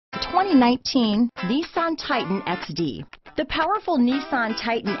2019 Nissan Titan XD. The powerful Nissan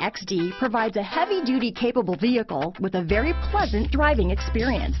Titan XD provides a heavy-duty capable vehicle with a very pleasant driving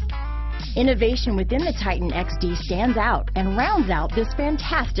experience. Innovation within the Titan XD stands out and rounds out this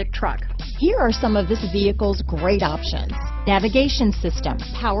fantastic truck. Here are some of this vehicle's great options: navigation system,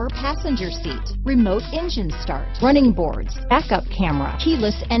 power passenger seat, remote engine start, running boards, backup camera,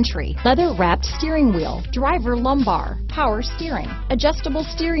 keyless entry, leather-wrapped steering wheel, driver lumbar, power steering, adjustable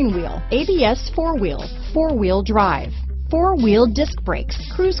steering wheel, ABS four-wheel drive, four-wheel disc brakes,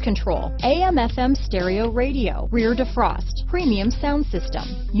 cruise control, AM/FM stereo radio, rear defrost, premium sound system,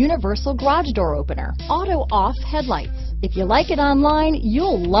 universal garage door opener, auto-off headlights. If you like it online,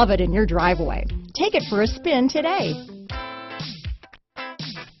 you'll love it in your driveway. Take it for a spin today.